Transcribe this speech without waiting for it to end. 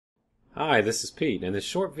Hi, this is Pete. In this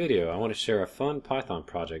short video, I want to share a fun Python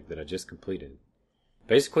project that I just completed.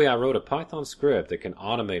 Basically, I wrote a Python script that can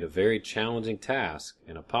automate a very challenging task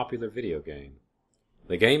in a popular video game.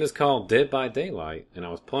 The game is called Dead by Daylight, and I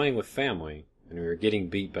was playing with family, and we were getting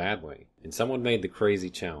beat badly, and someone made the crazy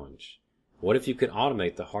challenge. What if you could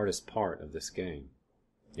automate the hardest part of this game?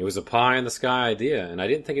 It was a pie-in-the-sky idea, and I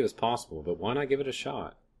didn't think it was possible, but why not give it a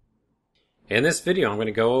shot? In this video, I'm going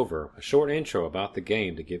to go over a short intro about the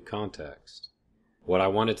game to give context, what I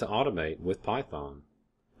wanted to automate with Python,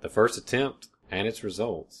 the first attempt and its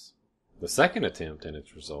results, the second attempt and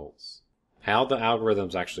its results, how the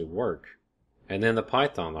algorithms actually work, and then the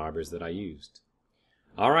Python libraries that I used.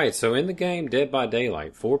 Alright, so in the game Dead by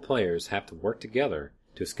Daylight, 4 players have to work together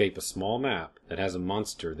to escape a small map that has a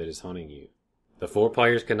monster that is hunting you. The 4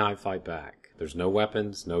 players cannot fight back. There's no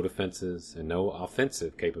weapons, no defenses, and no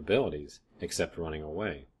offensive capabilities except running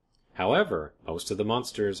away. However, most of the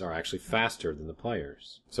monsters are actually faster than the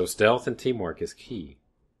players, so stealth and teamwork is key.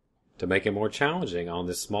 To make it more challenging, on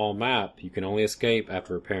this small map, you can only escape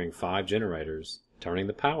after repairing 5 generators, turning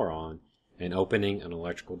the power on, and opening an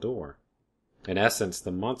electrical door. In essence,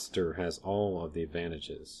 the monster has all of the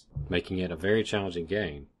advantages, making it a very challenging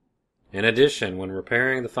game. In addition, when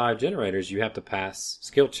repairing the 5 generators, you have to pass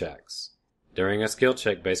skill checks. During a skill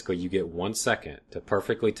check, basically you get 1 second to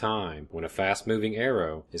perfectly time when a fast-moving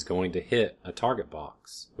arrow is going to hit a target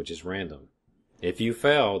box, which is random. If you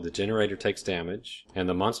fail, the generator takes damage, and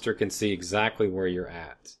the monster can see exactly where you're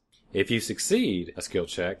at. If you succeed a skill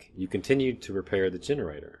check, you continue to repair the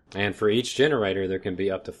generator. And for each generator, there can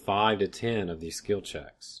be up to 5 to 10 of these skill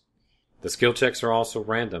checks. The skill checks are also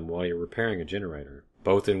random while you're repairing a generator,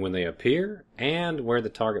 both in when they appear and where the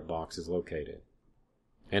target box is located.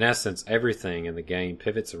 In essence, everything in the game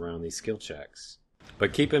pivots around these skill checks.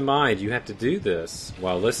 But keep in mind, you have to do this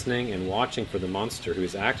while listening and watching for the monster who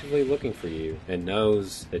is actively looking for you and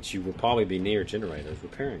knows that you will probably be near generators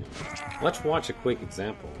repairing them. Let's watch a quick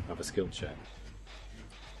example of a skill check.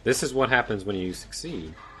 This is what happens when you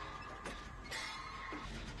succeed.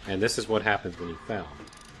 And this is what happens when you fail.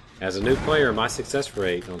 As a new player, my success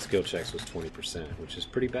rate on skill checks was 20%, which is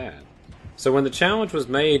pretty bad. So when the challenge was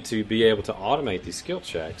made to be able to automate these skill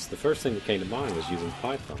checks, the first thing that came to mind was using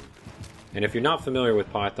Python. And if you're not familiar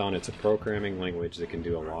with Python, it's a programming language that can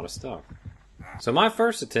do a lot of stuff. So my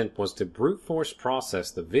first attempt was to brute force process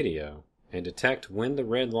the video and detect when the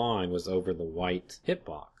red line was over the white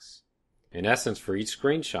hitbox. In essence, for each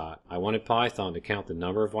screenshot, I wanted Python to count the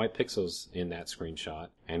number of white pixels in that screenshot,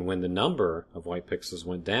 and when the number of white pixels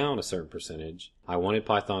went down a certain percentage, I wanted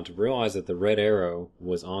Python to realize that the red arrow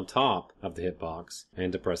was on top of the hitbox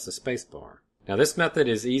and to press the spacebar. Now this method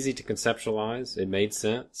is easy to conceptualize, it made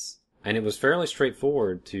sense, and it was fairly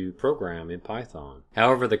straightforward to program in Python.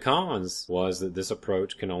 However, the cons was that this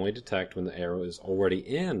approach can only detect when the arrow is already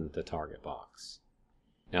in the target box.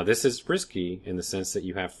 Now this is risky in the sense that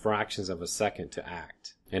you have fractions of a second to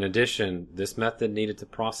act. In addition, this method needed to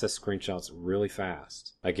process screenshots really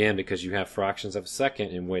fast. Again, because you have fractions of a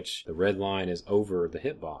second in which the red line is over the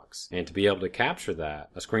hitbox. And to be able to capture that,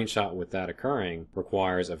 a screenshot with that occurring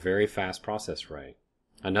requires a very fast process rate.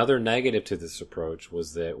 Another negative to this approach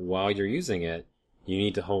was that while you're using it, you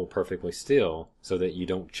need to hold perfectly still so that you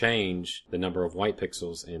don't change the number of white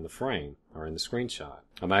pixels in the frame or in the screenshot.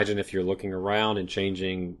 Imagine if you're looking around and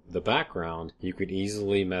changing the background, you could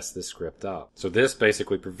easily mess this script up. So this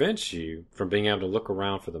basically prevents you from being able to look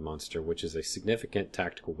around for the monster, which is a significant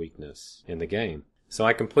tactical weakness in the game. So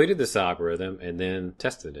I completed this algorithm and then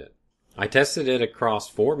tested it. I tested it across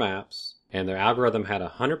 4 maps, and their algorithm had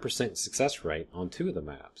a 100% success rate on 2 of the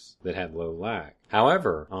maps that had low lag.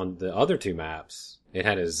 However, on the other 2 maps, it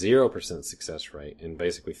had a 0% success rate and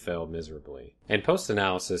basically failed miserably. In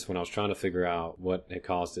post-analysis, when I was trying to figure out what had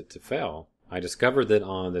caused it to fail, I discovered that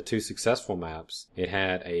on the 2 successful maps, it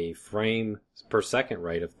had a frame per second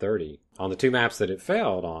rate of 30. On the 2 maps that it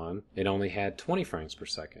failed on, it only had 20 frames per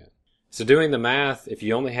second. So doing the math, if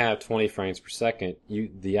you only have 20 frames per second,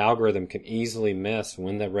 the algorithm can easily miss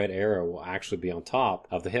when the red arrow will actually be on top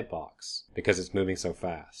of the hitbox because it's moving so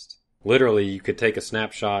fast. Literally, you could take a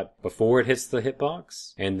snapshot before it hits the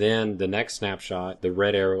hitbox, and then the next snapshot, the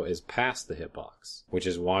red arrow is past the hitbox, which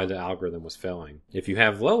is why the algorithm was failing. If you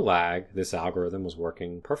have low lag, this algorithm was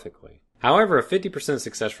working perfectly. However, a 50%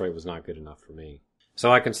 success rate was not good enough for me.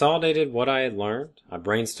 So I consolidated what I had learned, I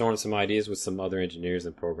brainstormed some ideas with some other engineers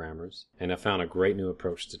and programmers, and I found a great new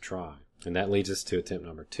approach to try. And that leads us to attempt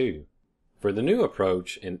number 2. For the new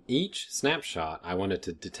approach, in each snapshot, I wanted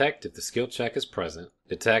to detect if the skill check is present,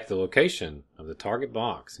 detect the location of the target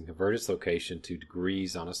box and convert its location to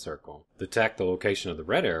degrees on a circle, detect the location of the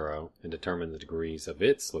red arrow and determine the degrees of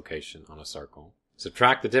its location on a circle,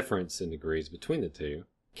 subtract the difference in degrees between the two,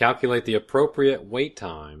 calculate the appropriate wait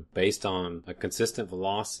time based on a consistent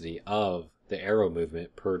velocity of the arrow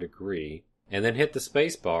movement per degree, and then hit the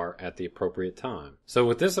space bar at the appropriate time. So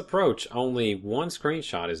with this approach, only one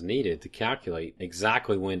screenshot is needed to calculate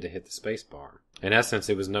exactly when to hit the space bar. In essence,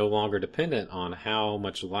 it was no longer dependent on how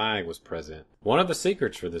much lag was present. One of the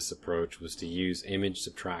secrets for this approach was to use image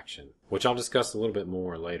subtraction, which I'll discuss a little bit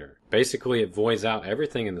more later. Basically, it voids out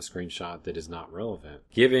everything in the screenshot that is not relevant,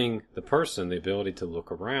 giving the person the ability to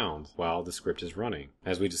look around while the script is running.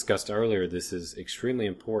 As we discussed earlier, this is extremely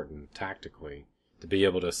important tactically, to be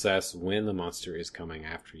able to assess when the monster is coming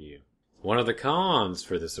after you. One of the cons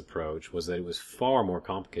for this approach was that it was far more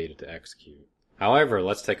complicated to execute. However,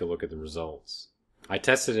 let's take a look at the results. I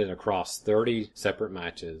tested it across 30 separate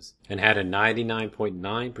matches and had a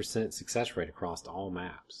 99.9% success rate across all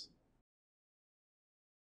maps.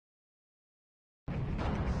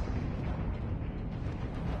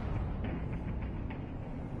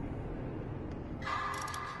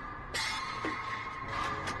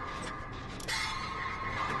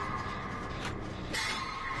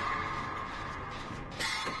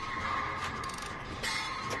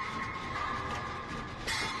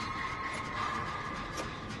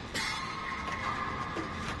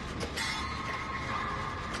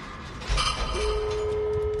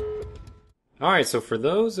 Alright, so for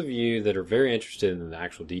those of you that are very interested in the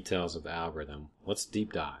actual details of the algorithm, let's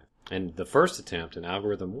deep dive. And the first attempt in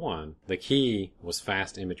algorithm 1, the key was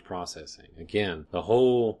fast image processing. Again, the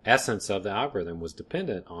whole essence of the algorithm was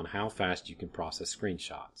dependent on how fast you can process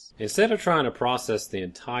screenshots. Instead of trying to process the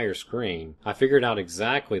entire screen, I figured out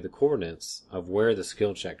exactly the coordinates of where the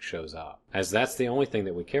skill check shows up, as that's the only thing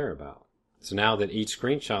that we care about. So now that each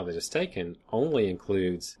screenshot that is taken only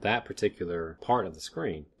includes that particular part of the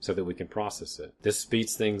screen so that we can process it. This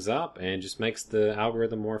speeds things up and just makes the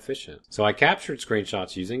algorithm more efficient. So I captured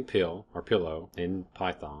screenshots using Pillow in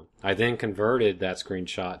Python. I then converted that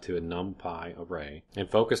screenshot to a NumPy array and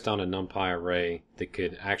focused on a NumPy array that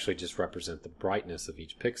could actually just represent the brightness of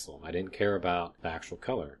each pixel. I didn't care about the actual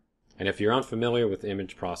color. And if you're unfamiliar with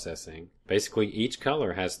image processing, basically each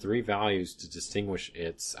color has 3 values to distinguish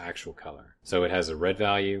its actual color. So it has a red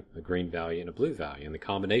value, a green value, and a blue value, and the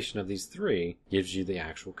combination of these 3 gives you the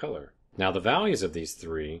actual color. Now the values of these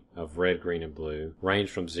 3, of red, green, and blue, range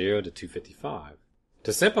from 0 to 255.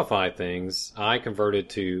 To simplify things, I converted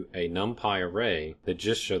to a NumPy array that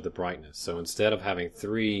just showed the brightness. So instead of having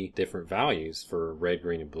 3 different values for red,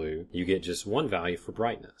 green, and blue, you get just one value for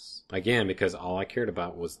brightness. Again, because all I cared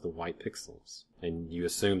about was the white pixels. And you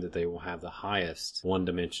assume that they will have the highest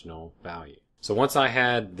one-dimensional value. So once I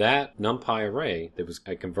had that NumPy array that was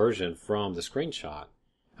a conversion from the screenshot,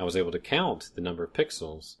 I was able to count the number of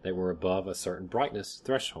pixels that were above a certain brightness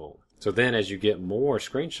threshold. So then as you get more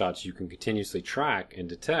screenshots, you can continuously track and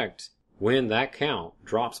detect when that count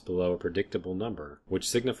drops below a predictable number, which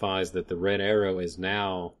signifies that the red arrow is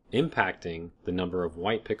now impacting the number of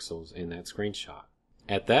white pixels in that screenshot.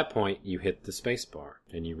 At that point, you hit the spacebar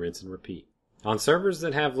and you rinse and repeat. On servers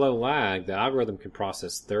that have low lag, the algorithm can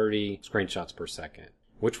process 30 screenshots per second,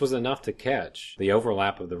 which was enough to catch the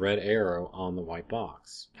overlap of the red arrow on the white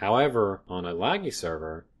box. However, on a laggy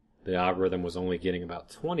server, the algorithm was only getting about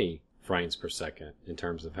 20 frames per second in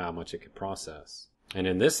terms of how much it could process. And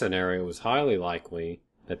in this scenario, it was highly likely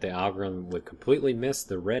that the algorithm would completely miss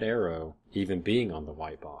the red arrow even being on the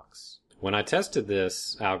white box. When I tested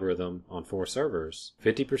this algorithm on 4 servers,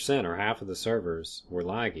 50% or half of the servers were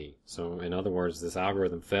laggy. So in other words, this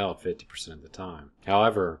algorithm failed 50% of the time.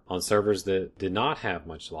 However, on servers that did not have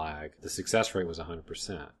much lag, the success rate was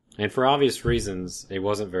 100%. And for obvious reasons, it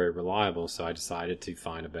wasn't very reliable, so I decided to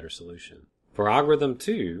find a better solution. For algorithm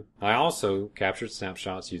 2, I also captured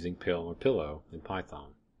snapshots using Pillow in Python.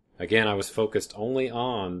 Again, I was focused only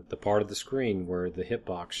on the part of the screen where the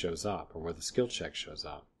hitbox shows up, or where the skill check shows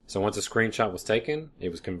up. So once a screenshot was taken, it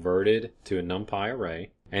was converted to a NumPy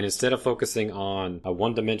array, and instead of focusing on a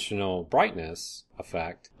one-dimensional brightness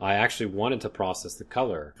effect, I actually wanted to process the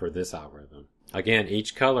color for this algorithm. Again,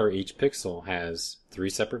 each color, each pixel has 3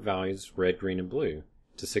 separate values, red, green, and blue,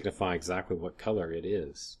 to signify exactly what color it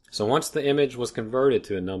is. So once the image was converted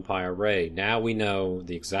to a NumPy array, now we know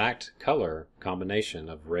the exact color combination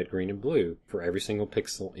of red, green, and blue for every single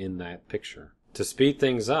pixel in that picture. To speed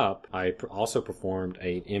things up, I also performed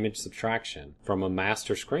an image subtraction from a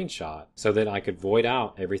master screenshot so that I could void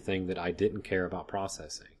out everything that I didn't care about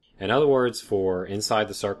processing. In other words, for inside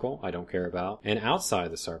the circle, I don't care about, and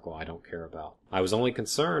outside the circle, I don't care about. I was only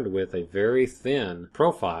concerned with a very thin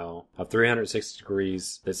profile of 360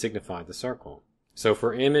 degrees that signified the circle. So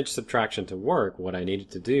for image subtraction to work, what I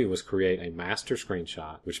needed to do was create a master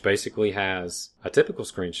screenshot, which basically has a typical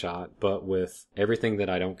screenshot, but with everything that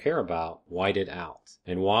I don't care about whited out.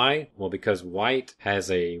 And why? Well, because white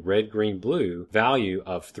has a red, green, blue value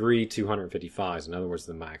of 3 255s, in other words,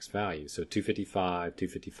 the max value. So 255,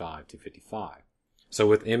 255, 255. So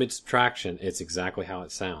with image subtraction, it's exactly how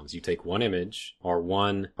it sounds. You take one image or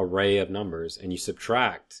one array of numbers and you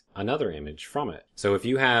subtract another image from it. So if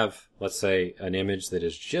you have, let's say, an image that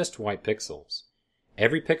is just white pixels,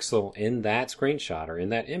 every pixel in that screenshot or in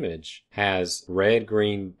that image has red,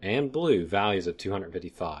 green, and blue values of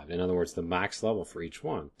 255. In other words, the max level for each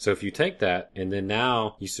one. So if you take that and then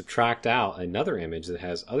now you subtract out another image that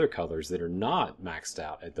has other colors that are not maxed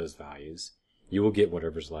out at those values, you will get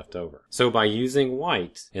whatever's left over. So by using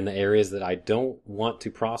white in the areas that I don't want to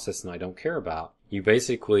process and I don't care about, you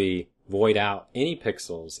basically void out any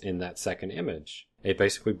pixels in that second image. It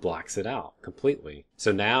basically blacks it out completely.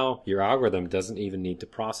 So now your algorithm doesn't even need to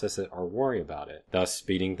process it or worry about it, thus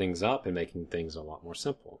speeding things up and making things a lot more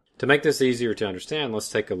simple. To make this easier to understand, let's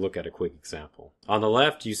take a look at a quick example. On the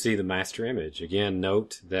left, you see the master image. Again,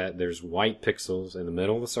 note that there's white pixels in the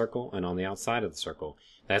middle of the circle and on the outside of the circle.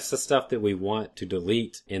 That's the stuff that we want to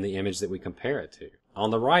delete in the image that we compare it to.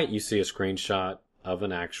 On the right, you see a screenshot of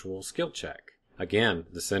an actual skill check. Again,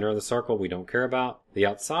 the center of the circle we don't care about. The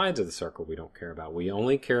outsides of the circle we don't care about. We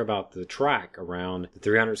only care about the track around the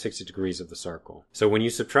 360 degrees of the circle. So when you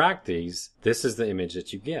subtract these, this is the image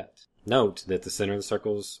that you get. Note that the center of the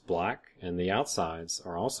circle is black and the outsides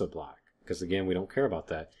are also black. Because again, we don't care about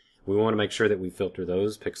that. We want to make sure that we filter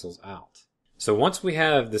those pixels out. So once we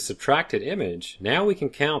have the subtracted image, now we can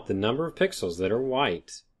count the number of pixels that are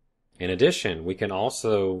white. In addition, we can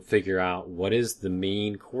also figure out what is the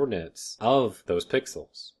mean coordinates of those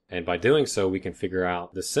pixels. And by doing so, we can figure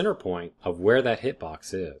out the center point of where that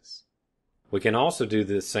hitbox is. We can also do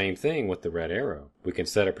the same thing with the red arrow. We can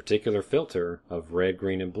set a particular filter of red,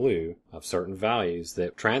 green, and blue of certain values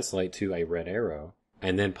that translate to a red arrow.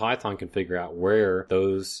 And then Python can figure out where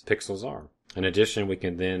those pixels are. In addition, we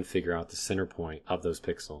can then figure out the center point of those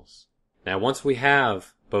pixels. Now, once we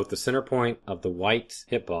have both the center point of the white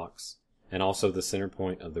hitbox and also the center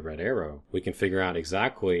point of the red arrow, we can figure out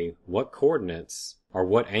exactly what coordinates or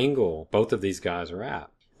what angle both of these guys are at.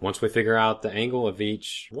 Once we figure out the angle of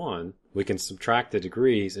each one, we can subtract the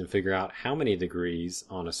degrees and figure out how many degrees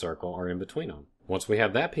on a circle are in between them. Once we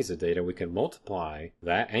have that piece of data, we can multiply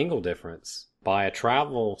that angle difference by a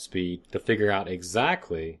travel speed to figure out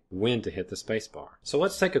exactly when to hit the spacebar. So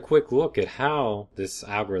let's take a quick look at how this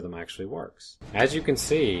algorithm actually works. As you can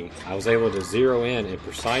see, I was able to zero in and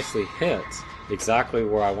precisely hit exactly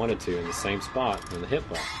where I wanted to in the same spot on the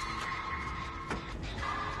hitbox.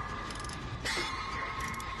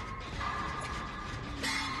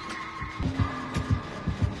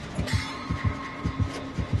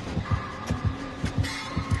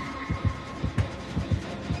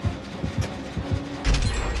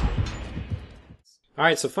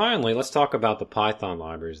 Alright, so finally, let's talk about the Python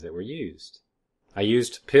libraries that were used. I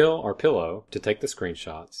used pillow to take the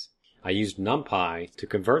screenshots. I used NumPy to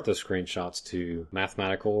convert those screenshots to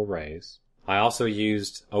mathematical arrays. I also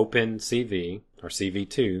used OpenCV, or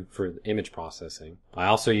CV2, for image processing. I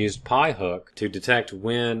also used PyHook to detect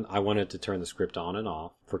when I wanted to turn the script on and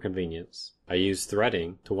off for convenience. I used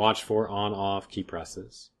threading to watch for on-off key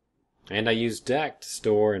presses. And I used Deck to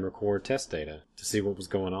store and record test data to see what was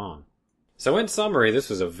going on. So in summary, this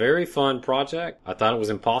was a very fun project. I thought it was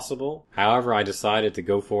impossible. However, I decided to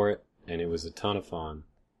go for it, and it was a ton of fun.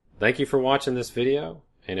 Thank you for watching this video,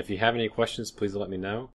 and if you have any questions, please let me know.